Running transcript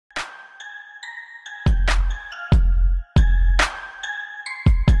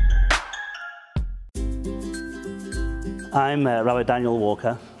I'm Rabbi Daniel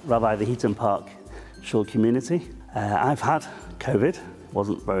Walker, Rabbi of the Heaton Park Shul community. I've had COVID,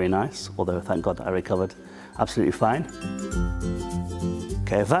 wasn't very nice, although thank God I recovered absolutely fine.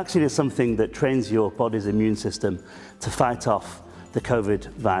 Okay, a vaccine is something that trains your body's immune system to fight off the COVID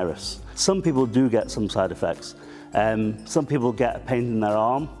virus. Some people do get some side effects. Some people get a pain in their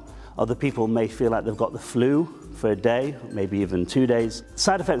arm. Other people may feel like they've got the flu for a day, maybe even 2 days.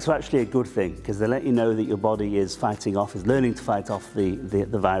 Side effects are actually a good thing because they let you know that your body is learning to fight off the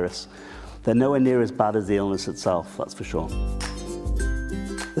virus. They're nowhere near as bad as the illness itself, that's for sure.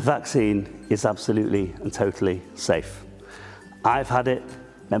 The vaccine is absolutely and totally safe. I've had it,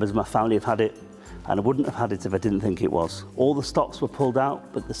 members of my family have had it, and I wouldn't have had it if I didn't think it was. All the stocks were pulled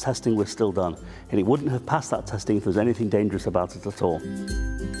out, but the testing was still done, and it wouldn't have passed that testing if there was anything dangerous about it at all.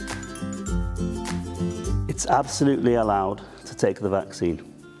 It's absolutely allowed to take the vaccine.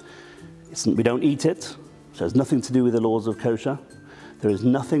 We don't eat it, so it has nothing to do with the laws of kosher. There is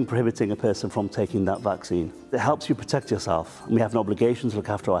nothing prohibiting a person from taking that vaccine. It helps you protect yourself, and we have an obligation to look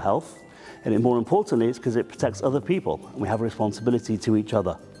after our health, and more importantly, it's because it protects other people, and we have a responsibility to each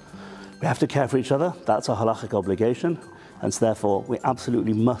other. We have to care for each other, that's our halachic obligation, and so therefore we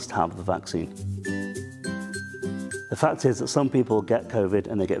absolutely must have the vaccine. The fact is that some people get COVID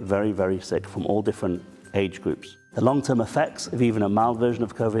and they get very, very sick from all different age groups. The long-term effects of even a mild version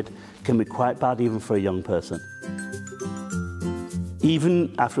of COVID can be quite bad even for a young person.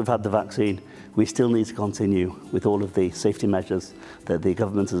 Even after we've had the vaccine, we still need to continue with all of the safety measures that the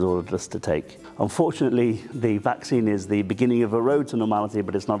government has ordered us to take. Unfortunately, the vaccine is the beginning of a road to normality,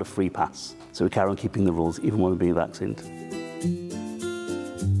 but it's not a free pass. So we carry on keeping the rules even when we're being vaccinated.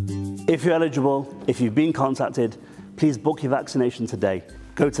 If you're eligible, if you've been contacted, please book your vaccination today.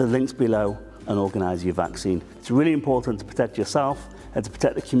 Go to the links below and organise your vaccine. It's really important to protect yourself and to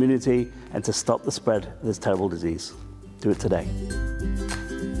protect the community and to stop the spread of this terrible disease. Do it today.